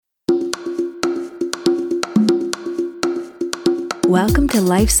Welcome to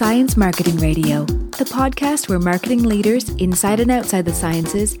Life Science Marketing Radio, the podcast where marketing leaders inside and outside the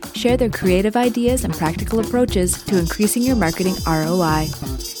sciences share their creative ideas and practical approaches to increasing your marketing ROI.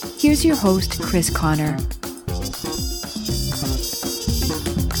 Here's your host, Chris Connor.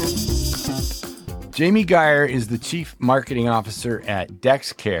 Jamie Geyer is the Chief Marketing Officer at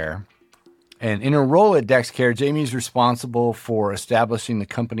DexCare. And in her role at DexCare, Jamie is responsible for establishing the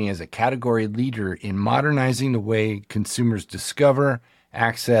company as a category leader in modernizing the way consumers discover,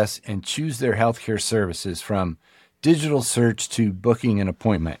 access, and choose their healthcare services, from digital search to booking an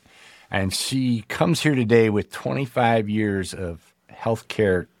appointment. And she comes here today with 25 years of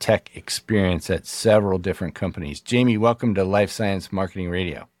healthcare tech experience at several different companies. Jamie, welcome to Life Science Marketing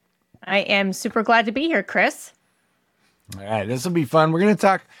Radio. I am super glad to be here, Chris. All right, this will be fun. We're going to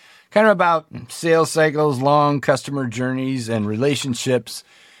talk kind of about sales cycles, long customer journeys, and relationships.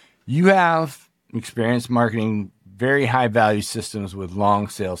 You have experience marketing very high value systems with long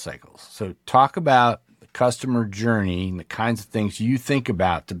sales cycles. So talk about the customer journey and the kinds of things you think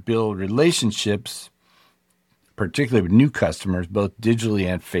about to build relationships, particularly with new customers, both digitally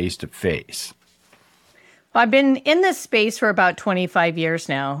and face-to-face. Well, I've been in this space for about 25 years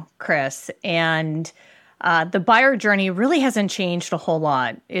now, Chris, and the buyer journey really hasn't changed a whole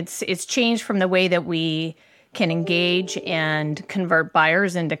lot. It's changed from the way that we can engage and convert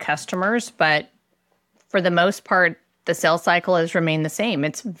buyers into customers, but for the most part, the sales cycle has remained the same.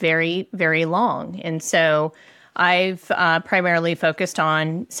 It's very, very long. And so I've primarily focused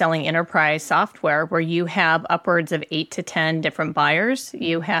on selling enterprise software where you have upwards of 8 to 10 different buyers.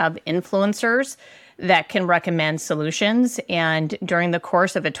 You have influencers that can recommend solutions. And during the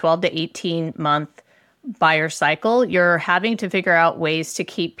course of a 12 to 18 month buyer cycle, you're having to figure out ways to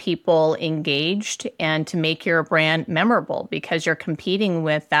keep people engaged and to make your brand memorable because you're competing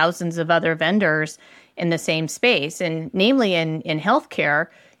with thousands of other vendors in the same space. And namely in healthcare,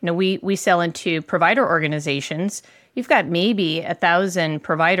 we sell into provider organizations. You've got maybe 1,000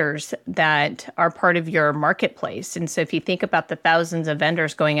 providers that are part of your marketplace. And so if you think about the thousands of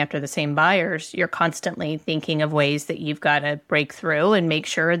vendors going after the same buyers, you're constantly thinking of ways that you've got to break through and make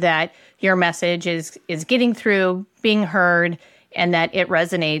sure that your message is getting through, being heard, and that it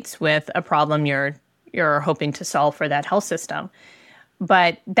resonates with a problem you're hoping to solve for that health system.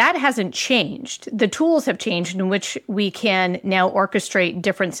 But that hasn't changed. The tools have changed in which we can now orchestrate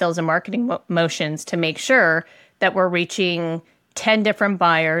different sales and marketing motions to make sure that we're reaching 10 different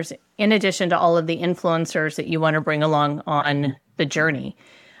buyers in addition to all of the influencers that you want to bring along on the journey.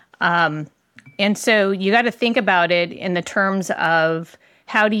 And so you got to think about it in the terms of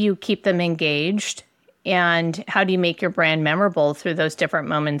how do you keep them engaged and how do you make your brand memorable through those different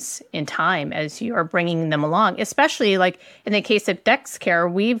moments in time as you are bringing them along, especially like in the case of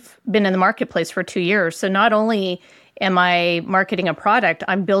DexCare, we've been in the marketplace for 2 years. So not only am I marketing a product,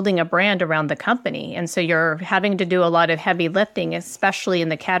 I'm building a brand around the company. And so you're having to do a lot of heavy lifting, especially in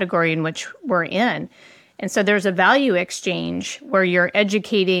the category in which we're in. And so there's a value exchange where you're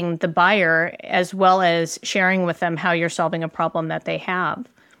educating the buyer as well as sharing with them how you're solving a problem that they have.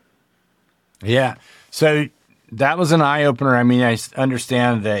 Yeah. So that was an eye-opener. I mean, I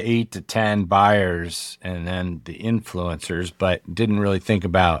understand the 8 to 10 buyers and then the influencers, but didn't really think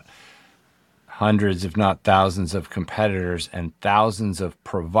about hundreds, if not thousands of competitors and thousands of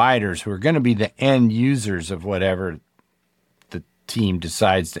providers who are going to be the end users of whatever the team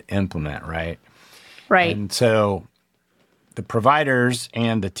decides to implement, right? Right. And so the providers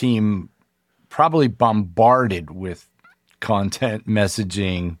and the team probably bombarded with content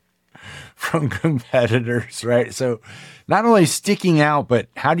messaging from competitors, right? So not only sticking out, but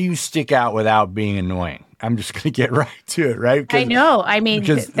how do you stick out without being annoying? I'm just going to get right to it, right? I know. I mean,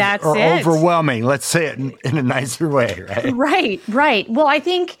 that's or it. Overwhelming. Let's say it in a nicer way, right? Right. Well, I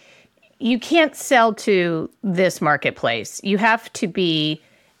think you can't sell to this marketplace. You have to be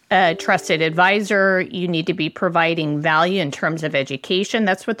a trusted advisor. You need to be providing value in terms of education.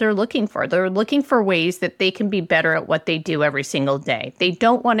 That's what they're looking for. They're looking for ways that they can be better at what they do every single day. They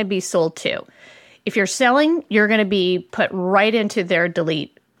don't want to be sold to. If you're selling, you're going to be put right into their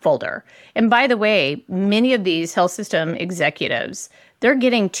delete folder. And by the way, many of these health system executives, they're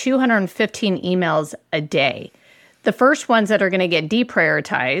getting 215 emails a day. The first ones that are going to get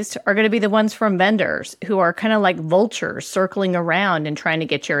deprioritized are going to be the ones from vendors who are kind of like vultures circling around and trying to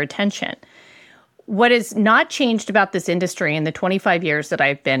get your attention. What has not changed about this industry in the 25 years that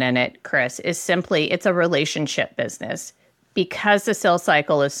I've been in it, Chris, is simply it's a relationship business. Because the sales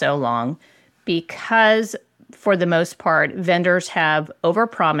cycle is so long, because for the most part, vendors have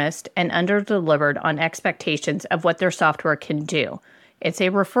overpromised and underdelivered on expectations of what their software can do. It's a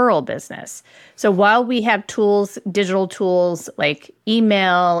referral business. So while we have tools, digital tools like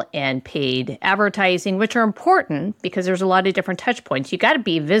email and paid advertising, which are important because there's a lot of different touch points, you got to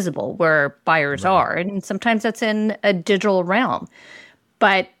be visible where buyers are. And sometimes that's in a digital realm.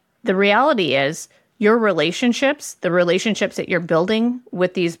 But the reality is your relationships, the relationships that you're building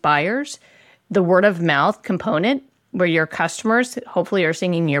with these buyers, the word of mouth component where your customers hopefully are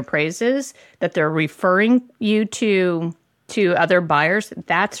singing your praises, that they're referring you to other buyers,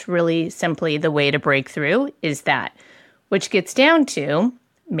 that's really simply the way to break through is that, which gets down to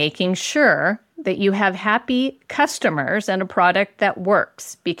making sure that you have happy customers and a product that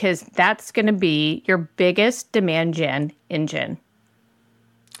works, because that's going to be your biggest demand gen engine.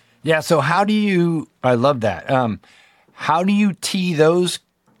 Yeah. So I love that. How do you tee those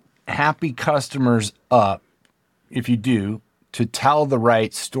happy customers up, if you do, to tell the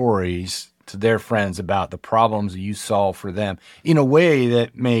right stories to their friends about the problems you solve for them in a way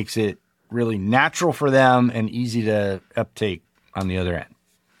that makes it really natural for them and easy to uptake on the other end?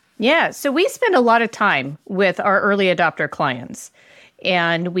 Yeah, so we spend a lot of time with our early adopter clients,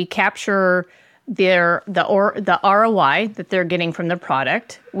 and we capture the ROI that they're getting from the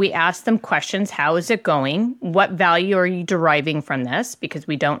product. We ask them questions. How is it going? What value are you deriving from this? Because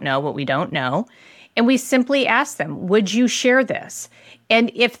we don't know what we don't know. And we simply ask them, would you share this?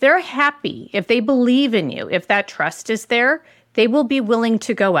 And if they're happy, if they believe in you, if that trust is there, they will be willing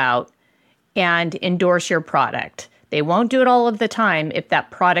to go out and endorse your product. They won't do it all of the time if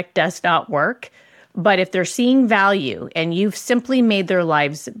that product does not work. But if they're seeing value and you've simply made their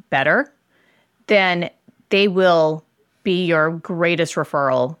lives better, then they will be your greatest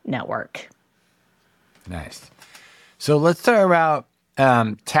referral network. Nice. So let's talk about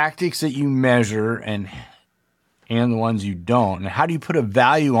tactics that you measure and the ones you don't. And how do you put a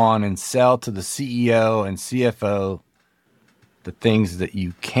value on and sell to the CEO and CFO the things that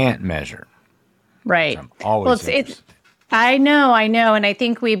you can't measure? Right. I'm always interested. I know. And I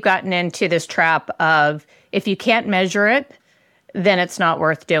think we've gotten into this trap of if you can't measure it, then it's not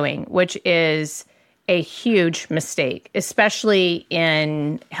worth doing, which is a huge mistake, especially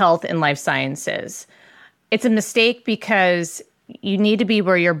in health and life sciences. It's a mistake because you need to be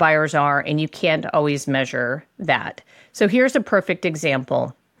where your buyers are, and you can't always measure that. So here's a perfect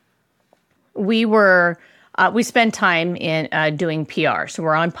example. We spend time in doing PR. So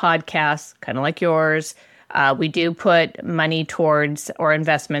we're on podcasts, kind of like yours. We do put money towards or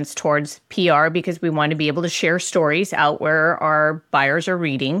investments towards PR because we want to be able to share stories out where our buyers are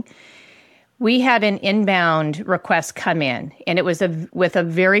reading. We had an inbound request come in, and it was with a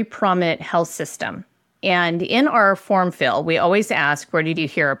very prominent health system. And in our form fill, we always ask, where did you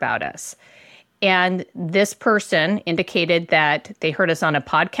hear about us? And this person indicated that they heard us on a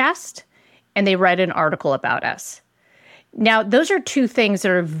podcast and they read an article about us. Now, those are two things that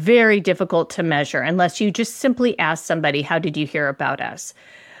are very difficult to measure unless you just simply ask somebody, how did you hear about us?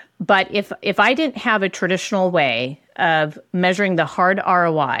 But if I didn't have a traditional way of measuring the hard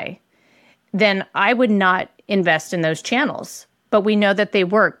ROI, then I would not invest in those channels. But we know that they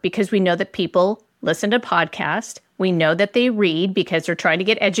work because we know that people listen to podcasts. We know that they read because they're trying to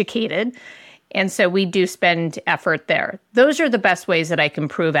get educated. And so we do spend effort there. Those are the best ways that I can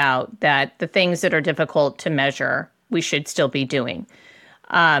prove out that the things that are difficult to measure, we should still be doing.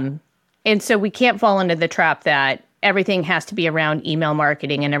 And so we can't fall into the trap that everything has to be around email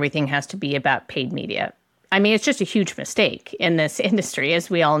marketing and everything has to be about paid media. I mean, it's just a huge mistake in this industry, as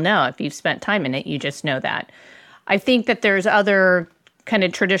we all know. If you've spent time in it, you just know that. I think that there's other kind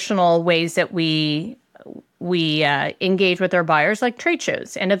of traditional ways that we engage with our buyers, like trade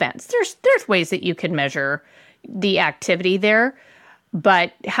shows and events. There's ways that you can measure the activity there,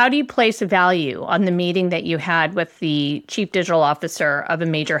 but how do you place a value on the meeting that you had with the chief digital officer of a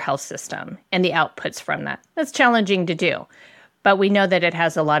major health system and the outputs from that? That's challenging to do, but we know that it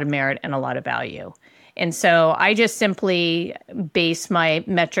has a lot of merit and a lot of value. And so I just simply base my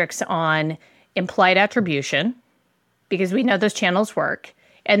metrics on implied attribution, because we know those channels work.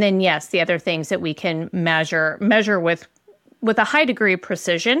 And then, yes, the other things that we can measure with a high degree of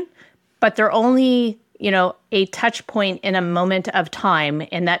precision, but they're only, a touch point in a moment of time,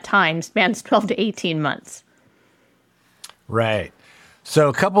 and that time spans 12 to 18 months. Right. So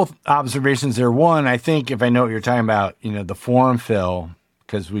a couple of observations there. One, I think if I know what you're talking about, the form fill,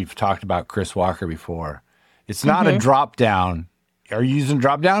 because we've talked about Chris Walker before, it's not a drop down. Are you using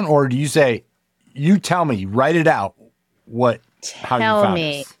drop down, or do you say, you tell me, write it out? How you found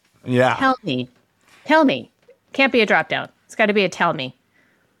me. this. Yeah. Tell me. Can't be a drop down. It's got to be a tell me.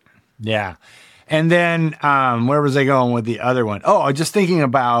 Yeah. And then where was I going with the other one? Oh, I was just thinking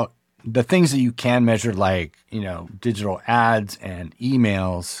about the things that you can measure, like, digital ads and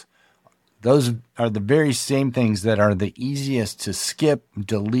emails, those are the very same things that are the easiest to skip,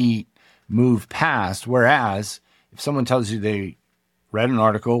 delete, move past. Whereas if someone tells you they read an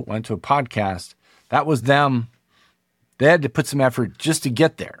article, went to a podcast, that was them. They had to put some effort just to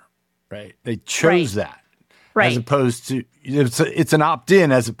get there, right? They chose that. Right. As opposed to, it's an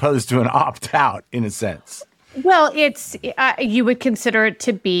opt-in as opposed to an opt-out in a sense. Well, it's you would consider it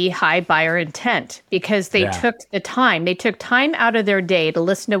to be high buyer intent because they took the time. They took time out of their day to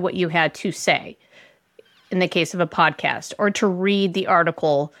listen to what you had to say in the case of a podcast, or to read the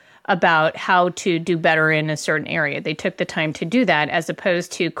article about how to do better in a certain area. They took the time to do that as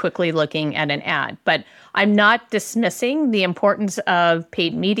opposed to quickly looking at an ad. But I'm not dismissing the importance of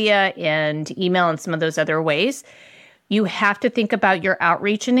paid media and email and some of those other ways. You have to think about your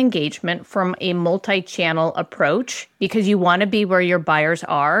outreach and engagement from a multi-channel approach because you want to be where your buyers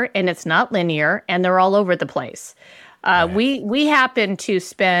are, and it's not linear, and they're all over the place. We happen to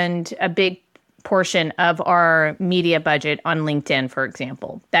spend a big portion of our media budget on LinkedIn, for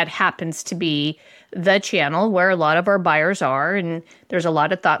example. That happens to be the channel where a lot of our buyers are, and there's a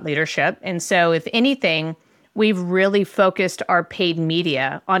lot of thought leadership. And so if anything, we've really focused our paid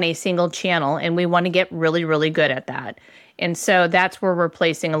media on a single channel, and we want to get really, really good at that. And so that's where we're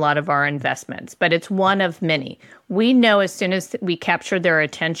placing a lot of our investments. But it's one of many. We know as soon as we capture their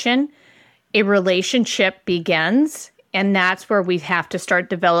attention, a relationship begins, and that's where we have to start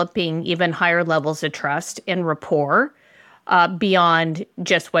developing even higher levels of trust and rapport beyond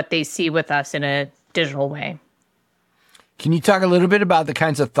just what they see with us in a digital way. Can you talk a little bit about the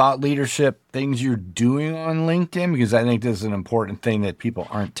kinds of thought leadership things you're doing on LinkedIn? Because I think this is an important thing that people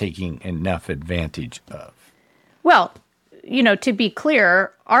aren't taking enough advantage of. Well, to be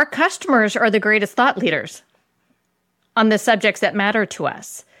clear, our customers are the greatest thought leaders on the subjects that matter to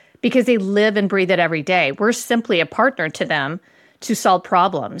us because they live and breathe it every day. We're simply a partner to them to solve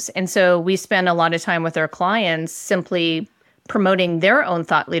problems. And so we spend a lot of time with our clients simply promoting their own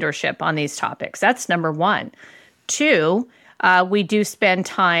thought leadership on these topics. That's number one. Two, we do spend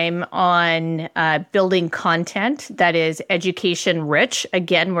time on building content that is education rich.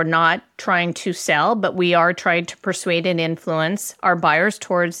 Again, we're not trying to sell, but we are trying to persuade and influence our buyers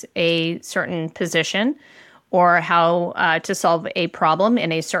towards a certain position or how to solve a problem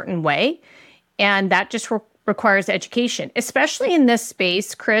in a certain way. And that just requires education, especially in this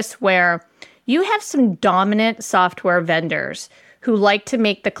space, Chris, where you have some dominant software vendors who like to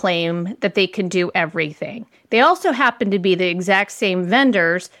make the claim that they can do everything. They also happen to be the exact same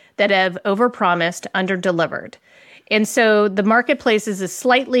vendors that have overpromised, underdelivered. And so the marketplace is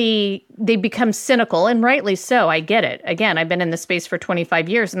they become cynical, and rightly so. I get it. Again, I've been in the space for 25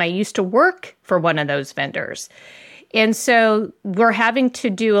 years, and I used to work for one of those vendors. And so we're having to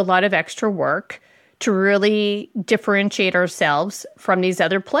do a lot of extra work to really differentiate ourselves from these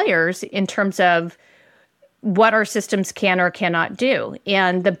other players in terms of what our systems can or cannot do.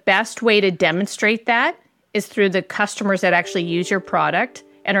 And the best way to demonstrate that is through the customers that actually use your product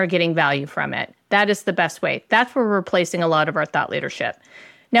and are getting value from it. That is the best way. That's where we're placing a lot of our thought leadership.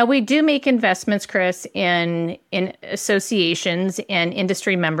 Now, we do make investments, Chris, in associations and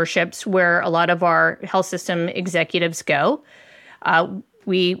industry memberships where a lot of our health system executives go.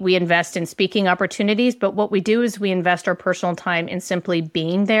 We invest in speaking opportunities, but what we do is we invest our personal time in simply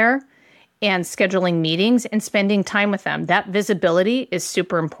being there and scheduling meetings and spending time with them. That visibility is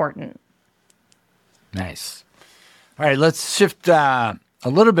super important. Nice. All right, let's shift a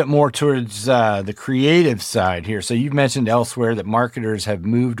little bit more towards the creative side here. So you've mentioned elsewhere that marketers have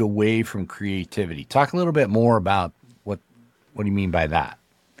moved away from creativity. Talk a little bit more about what do you mean by that?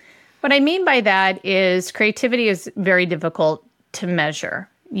 What I mean by that is creativity is very difficult to measure.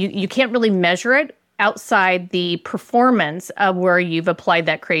 You can't really measure it outside the performance of where you've applied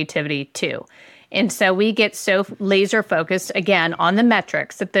that creativity to. And so we get so laser focused, again, on the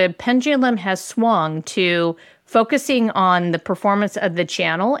metrics that the pendulum has swung to focusing on the performance of the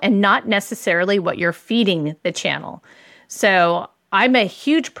channel and not necessarily what you're feeding the channel. So I'm a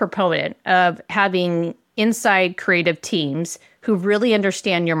huge proponent of having inside creative teams who really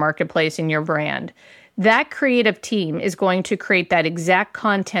understand your marketplace and your brand. That creative team is going to create that exact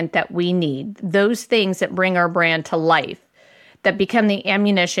content that we need, those things that bring our brand to life, that become the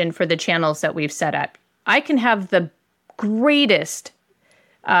ammunition for the channels that we've set up. I can have the greatest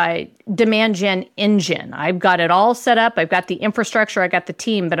demand gen engine. I've got it all set up. I've got the infrastructure. I got the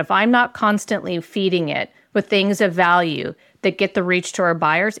team. But if I'm not constantly feeding it with things of value that get the reach to our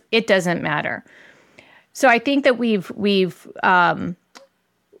buyers, it doesn't matter. So I think that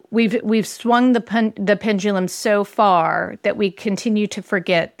we've swung the pendulum so far that we continue to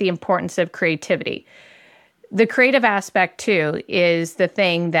forget the importance of creativity. The creative aspect, too, is the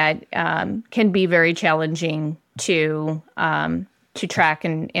thing that can be very challenging to track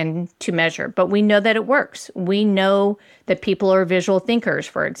and to measure. But we know that it works. We know that people are visual thinkers,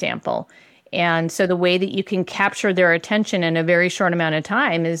 for example. And so the way that you can capture their attention in a very short amount of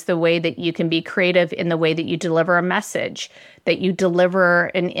time is the way that you can be creative in the way that you deliver a message, that you deliver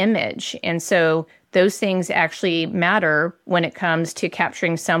an image. And so those things actually matter when it comes to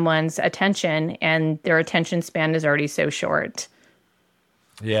capturing someone's attention, and their attention span is already so short.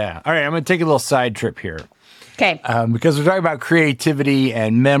 Yeah. All right. I'm going to take a little side trip here. Okay. Because we're talking about creativity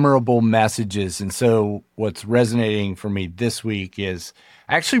and memorable messages. And so what's resonating for me this week is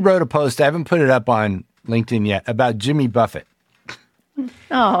I actually wrote a post, I haven't put it up on LinkedIn yet, about Jimmy Buffett.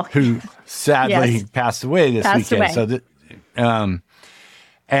 Oh. Who sadly Yes. passed away this weekend. Away. So,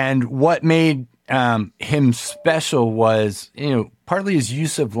 and what made him special was, partly his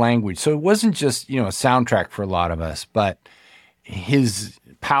use of language. So it wasn't just, a soundtrack for a lot of us, but his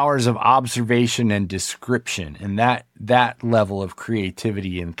powers of observation and description, and that level of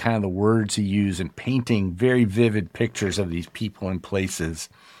creativity and kind of the words he used and painting very vivid pictures of these people and places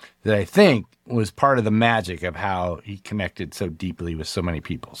that I think was part of the magic of how he connected so deeply with so many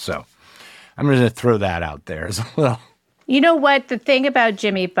people. So I'm going to throw that out there as well. You know what? The thing about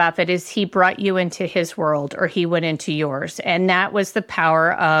Jimmy Buffett is he brought you into his world, or he went into yours. And that was the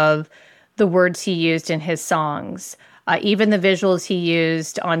power of the words he used in his songs, even the visuals he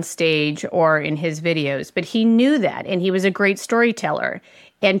used on stage or in his videos. But he knew that, and he was a great storyteller,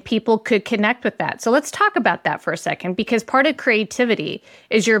 and people could connect with that. So let's talk about that for a second, because part of creativity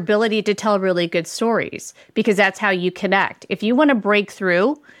is your ability to tell really good stories, because that's how you connect. If you want to break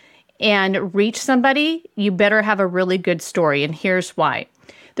through and reach somebody, you better have a really good story. And here's why.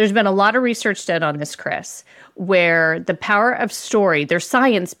 There's been a lot of research done on this, Chris, where the power of story, there's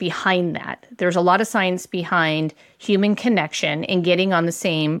science behind that. There's a lot of science behind human connection and getting on the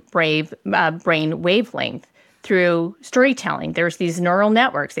same brain wavelength through storytelling. There's these neural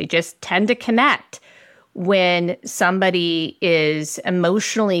networks. They just tend to connect when somebody is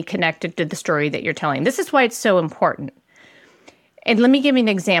emotionally connected to the story that you're telling. This is why it's so important. And let me give you an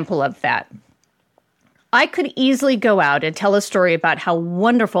example of that. I could easily go out and tell a story about how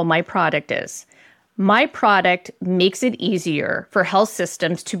wonderful my product is. My product makes it easier for health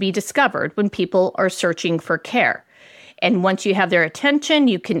systems to be discovered when people are searching for care. And once you have their attention,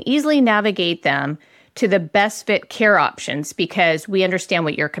 you can easily navigate them to the best fit care options, because we understand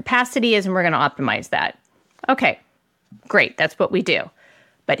what your capacity is and we're going to optimize that. Okay, great. That's what we do.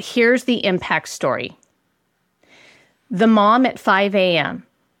 But here's the impact story. The mom at 5 a.m.,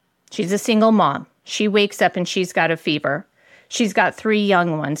 she's a single mom. She wakes up and she's got a fever. She's got 3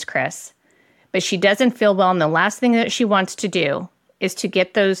 young ones, Chris. But she doesn't feel well, and the last thing that she wants to do is to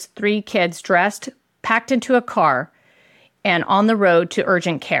get those 3 kids dressed, packed into a car, and on the road to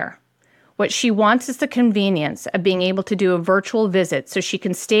urgent care. What she wants is the convenience of being able to do a virtual visit so she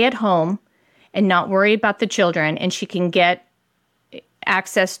can stay at home and not worry about the children, and she can get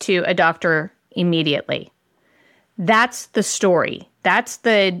access to a doctor immediately. That's the story. That's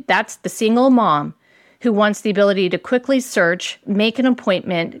the single mom who wants the ability to quickly search, make an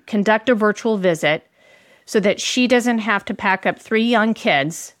appointment, conduct a virtual visit so that she doesn't have to pack up 3 young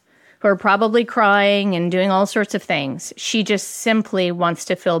kids who are probably crying and doing all sorts of things. She just simply wants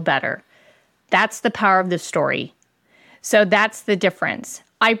to feel better. That's the power of the story. So that's the difference.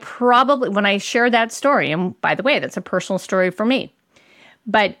 When I share that story, and by the way, that's a personal story for me,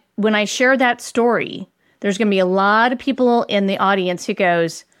 but when I share that story, there's going to be a lot of people in the audience who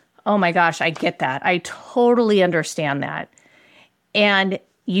goes, oh my gosh, I get that. I totally understand that. And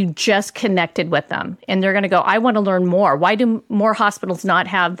you just connected with them. And they're going to go, I want to learn more. Why do more hospitals not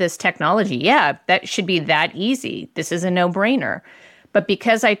have this technology? Yeah, that should be that easy. This is a no-brainer. But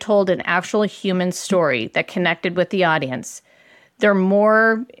because I told an actual human story that connected with the audience, they're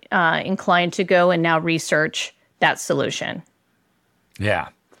more inclined to go and now research that solution. Yeah.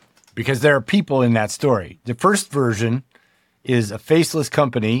 Because there are people in that story. The first version is a faceless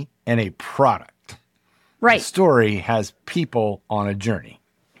company and a product. Right. The story has people on a journey.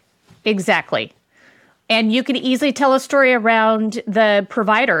 Exactly. And you can easily tell a story around the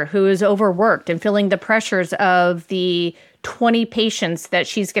provider who is overworked and feeling the pressures of the 20 patients that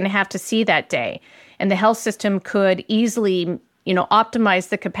she's going to have to see that day. And the health system could easily optimize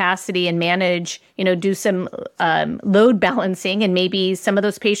the capacity and manage, do some load balancing, and maybe some of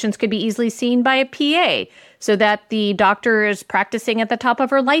those patients could be easily seen by a PA so that the doctor is practicing at the top of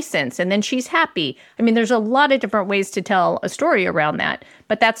her license and then she's happy. I mean, there's a lot of different ways to tell a story around that,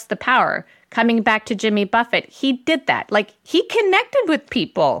 but that's the power. Coming back to Jimmy Buffett, he did that. Like, he connected with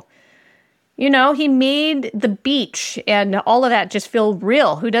people. He made the beach and all of that just feel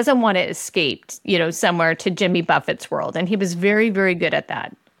real. Who doesn't want to escape, somewhere to Jimmy Buffett's world? And he was very, very good at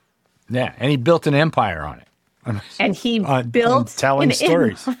that. Yeah, and he built an empire on it. And he built telling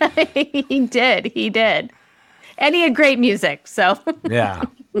stories. He did. And he had great music, so. Yeah.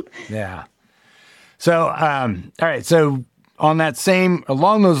 So, all right, so on that same,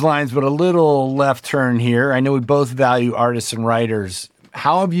 along those lines, but a little left turn here, I know we both value artists and writers.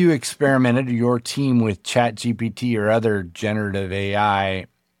 How have you experimented, your team, with ChatGPT or other generative AI?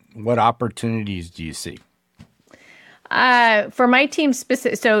 What opportunities do you see? For my team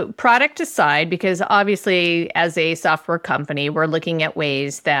specific, so product aside, because obviously as a software company, we're looking at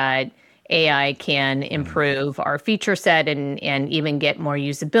ways that AI can improve our feature set and even get more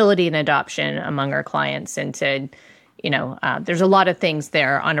usability and adoption among our clients. And to, there's a lot of things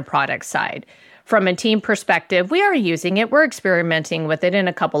there on a product side. From a team perspective, we are using it. We're experimenting with it in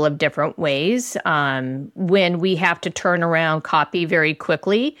a couple of different ways. When we have to turn around copy very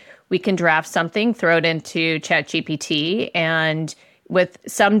quickly, we can draft something, throw it into ChatGPT, and with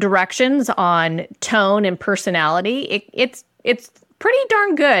some directions on tone and personality, it's pretty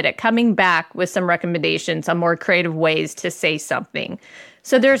darn good at coming back with some recommendations on more creative ways to say something.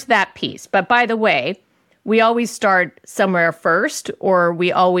 So there's that piece. But by the way, we always start somewhere first, or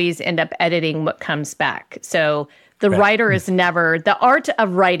we always end up editing what comes back. So the writer is never, the art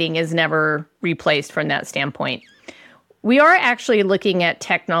of writing is never replaced from that standpoint. We are actually looking at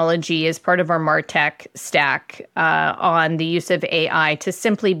technology as part of our MarTech stack on the use of AI to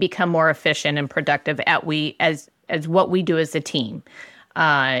simply become more efficient and productive as what we do as a team,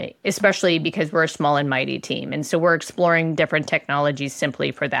 especially because we're a small and mighty team. And so we're exploring different technologies simply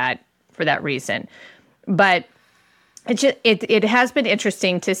for that reason. But it has been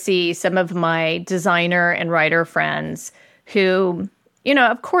interesting to see some of my designer and writer friends who,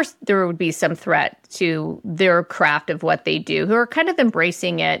 of course there would be some threat to their craft of what they do, who are kind of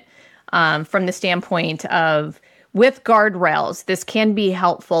embracing it from the standpoint of, with guardrails, this can be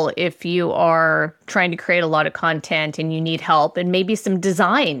helpful if you are trying to create a lot of content and you need help and maybe some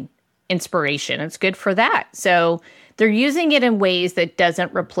design inspiration. It's good for that. So they're using it in ways that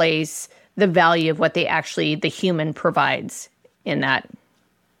doesn't replace the value of what the human provides in that.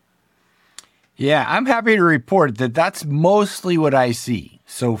 Yeah, I'm happy to report that that's mostly what I see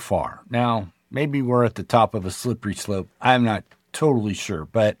so far. Now, maybe we're at the top of a slippery slope. I'm not totally sure,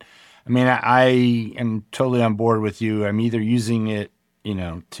 but I mean, I am totally on board with you. I'm either using it,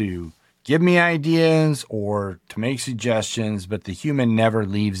 to give me ideas or to make suggestions, but the human never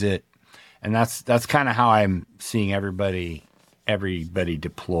leaves it. And that's kind of how I'm seeing everybody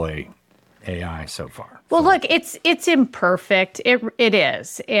deploy AI so far. Well, look, it's imperfect. It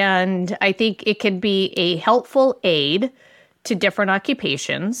is. And I think it can be a helpful aid to different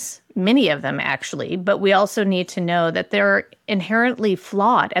occupations, many of them actually, but we also need to know that they're inherently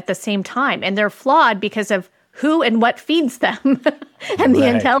flawed at the same time. And they're flawed because of who and what feeds them and the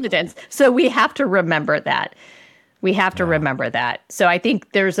intelligence. So we have to remember that. Remember that. So I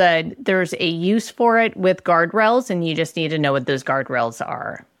think there's a use for it with guardrails, and you just need to know what those guardrails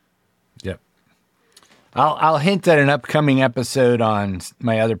are. Yep. I'll hint at an upcoming episode on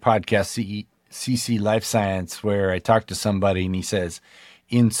my other podcast, CC Life Science, where I talk to somebody and he says,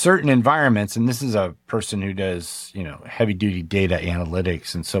 in certain environments, and this is a person who does, heavy duty data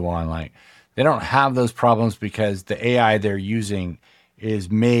analytics and so on, like they don't have those problems because the AI they're using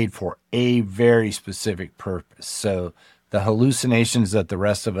is made for a very specific purpose. So the hallucinations that the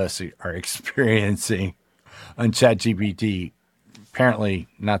rest of us are experiencing on ChatGPT, apparently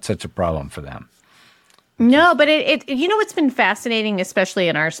not such a problem for them. No, but it what's been fascinating, especially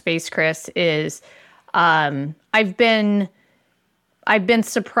in our space, Chris, is I've been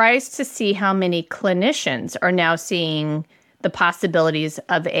surprised to see how many clinicians are now seeing the possibilities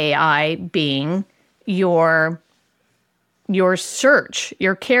of AI being your search,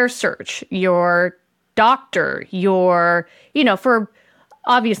 your care search, your doctor, for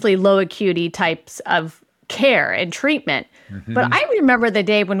obviously low acuity types of care and treatment. Mm-hmm. But I remember the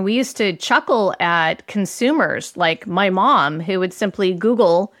day when we used to chuckle at consumers like my mom, who would simply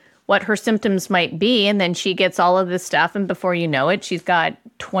Google what her symptoms might be, and then she gets all of this stuff, and before you know it, she's got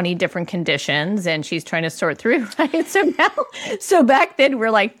 20 different conditions, and she's trying to sort through, right? So back then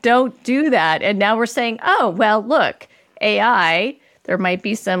we're like, don't do that. And now we're saying, oh, well, look, AI, there might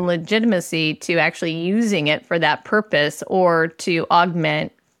be some legitimacy to actually using it for that purpose or to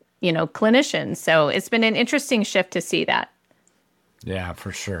augment, clinicians. So it's been an interesting shift to see that. Yeah,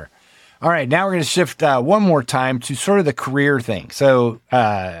 for sure. All right, now we're going to shift one more time to sort of the career thing. So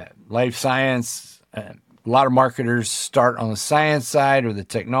life science, a lot of marketers start on the science side or the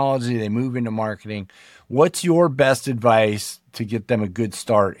technology. They move into marketing. What's your best advice to get them a good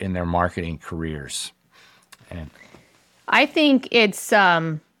start in their marketing careers? I think it's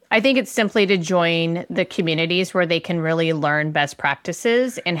simply to join the communities where they can really learn best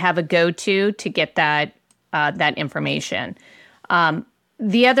practices and have a go-to to get that information.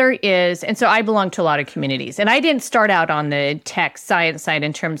 The other is, and so I belong to a lot of communities, and I didn't start out on the tech science side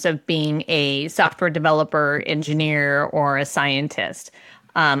in terms of being a software developer, engineer, or a scientist.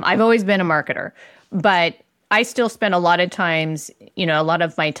 I've always been a marketer, but I still spend a lot of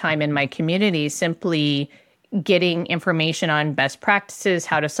my time in my community simply getting information on best practices,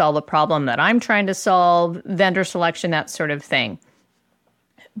 how to solve a problem that I'm trying to solve, vendor selection, that sort of thing.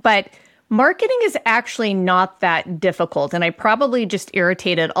 But marketing is actually not that difficult. And I probably just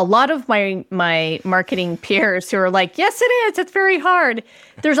irritated a lot of my marketing peers who are like, yes, it is. It's very hard.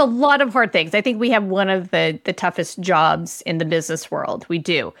 There's a lot of hard things. I think we have one of the toughest jobs in the business world. We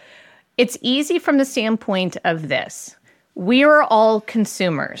do. It's easy from the standpoint of this. We are all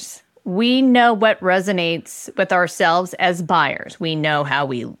consumers. We know what resonates with ourselves as buyers. We know how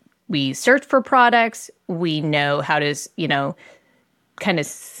we search for products. We know how to, kind of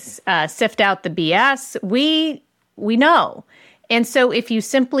sift out the BS. We know. And so if you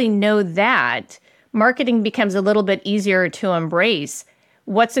simply know that, marketing becomes a little bit easier to embrace.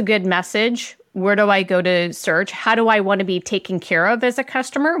 What's a good message? Where do I go to search? How do I want to be taken care of as a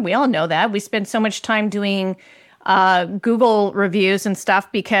customer? We all know that. We spend so much time doing Google reviews and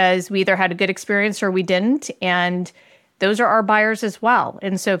stuff because we either had a good experience or we didn't. And those are our buyers as well.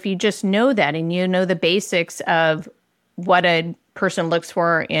 And so if you just know that and you know the basics of what a person looks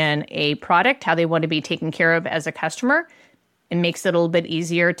for in a product, how they want to be taken care of as a customer, it makes it a little bit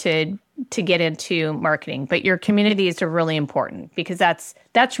easier to get into marketing. But your communities are really important because that's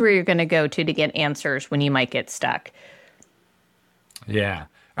where you're going to go to get answers when you might get stuck. Yeah.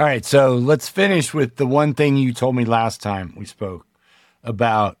 All right. So let's finish with the one thing you told me last time we spoke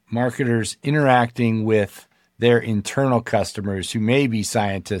about marketers interacting with their internal customers who may be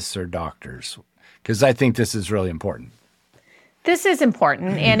scientists or doctors, because I think this is really important. This is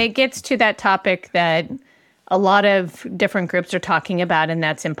important, and it gets to that topic that a lot of different groups are talking about, and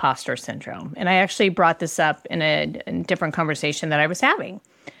that's imposter syndrome. And I actually brought this up in a different conversation that I was having.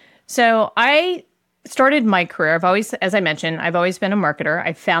 So I started my career. As I mentioned, I've always been a marketer.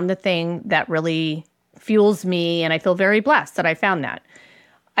 I found the thing that really fuels me, and I feel very blessed that I found that.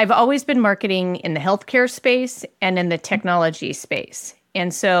 I've always been marketing in the healthcare space and in the technology space.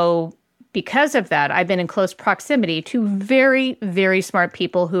 And so because of that, I've been in close proximity to very, very smart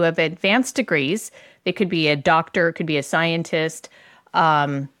people who have advanced degrees. They could be a doctor, it could be a scientist,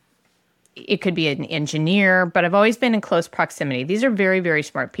 it could be an engineer, but I've always been in close proximity. These are very, very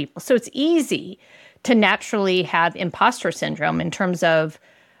smart people. So it's easy to naturally have imposter syndrome in terms of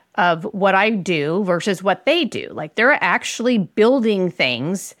what I do versus what they do. Like they're actually building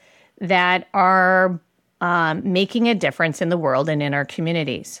things that are making a difference in the world and in our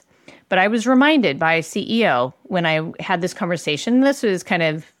communities. But I was reminded by a CEO when I had this conversation, this was kind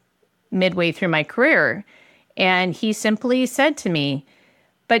of midway through my career, and he simply said to me,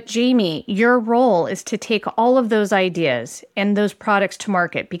 but Jamie, your role is to take all of those ideas and those products to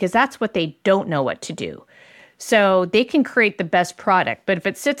market because that's what they don't know what to do. So they can create the best product, but if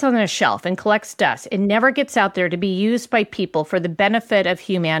it sits on a shelf and collects dust, it never gets out there to be used by people for the benefit of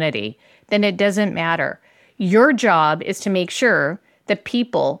humanity, then it doesn't matter. Your job is to make sure that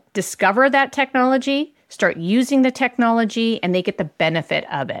people discover that technology, start using the technology, and they get the benefit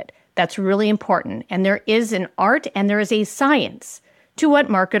of it. That's really important. And there is an art and there is a science to what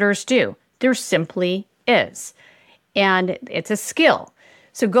marketers do. There simply is. And it's a skill.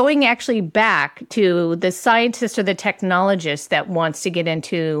 So going actually back to the scientist or the technologist that wants to get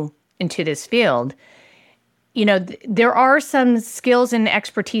into this field, there are some skills and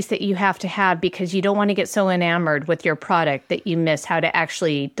expertise that you have to have because you don't want to get so enamored with your product that you miss how to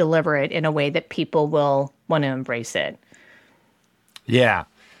actually deliver it in a way that people will want to embrace it. Yeah.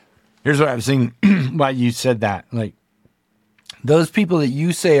 Here's what I was saying, why you said that. Like, those people that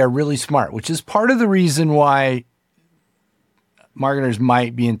you say are really smart, which is part of the reason why marketers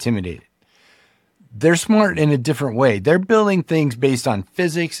might be intimidated. They're smart in a different way. They're building things based on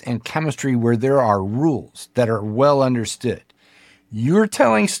physics and chemistry where there are rules that are well understood. You're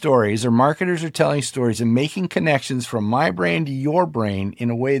telling stories, or marketers are telling stories and making connections from my brain to your brain in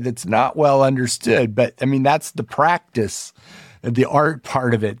a way that's not well understood. But I mean, that's the practice, the art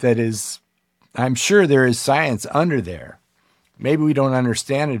part of it that is, I'm sure there is science under there. Maybe we don't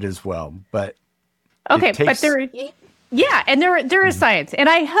understand it as well, but okay, but there is science. And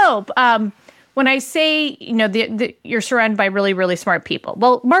I hope, when I say, you're surrounded by really, really smart people,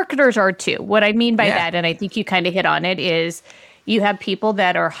 well, marketers are too. What I mean by that, and I think you kind of hit on it, is you have people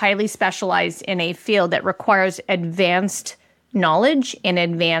that are highly specialized in a field that requires advanced knowledge and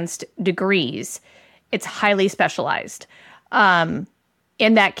advanced degrees. It's highly specialized. And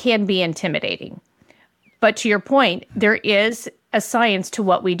that can be intimidating. But to your point, there is a science to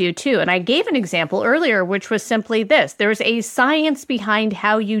what we do too. And I gave an example earlier, which was simply this. There's a science behind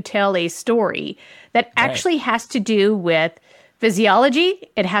how you tell a story that actually has to do with physiology.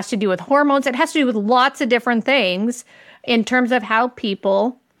 It has to do with hormones. It has to do with lots of different things in terms of how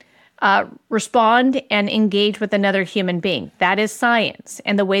people respond and engage with another human being. That is science.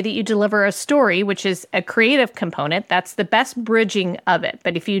 And the way that you deliver a story, which is a creative component, that's the best bridging of it.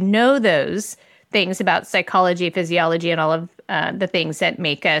 But if you know those things about psychology, physiology, and all of the things that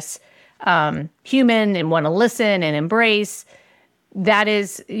make us human and want to listen and embrace, that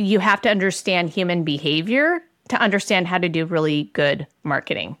is, you have to understand human behavior to understand how to do really good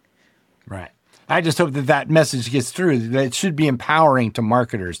marketing. Right. I just hope that message gets through, that it should be empowering to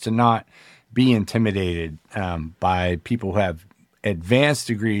marketers to not be intimidated by people who have advanced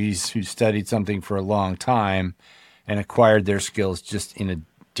degrees, who studied something for a long time and acquired their skills just in a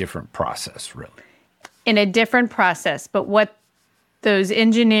different process, really. In a different process. But what those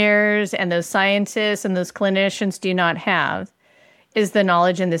engineers and those scientists and those clinicians do not have is the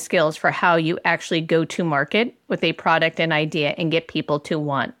knowledge and the skills for how you actually go to market with a product and idea and get people to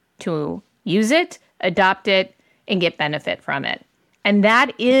want to use it, adopt it, and get benefit from it. And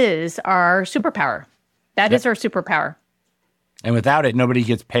that is our superpower. That is our superpower. And without it, nobody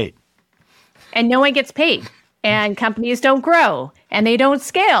gets paid. And no one gets paid. And companies don't grow. And they don't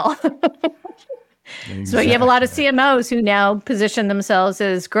scale. Exactly. So you have a lot of CMOs who now position themselves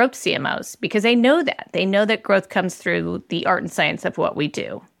as growth CMOs because they know that. They know that growth comes through the art and science of what we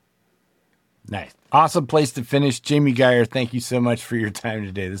do. Nice. Awesome place to finish. Jamie Geyer, thank you so much for your time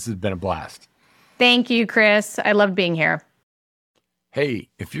today. This has been a blast. Thank you, Chris. I love being here. Hey,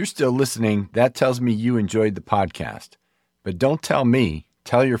 if you're still listening, that tells me you enjoyed the podcast. But don't tell me,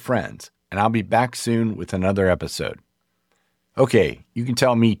 tell your friends, and I'll be back soon with another episode. Okay, you can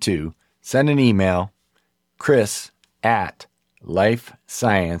tell me too. Send an email,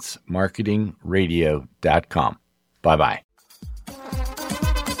 chris@lifesciencemarketingradio.com. Bye-bye.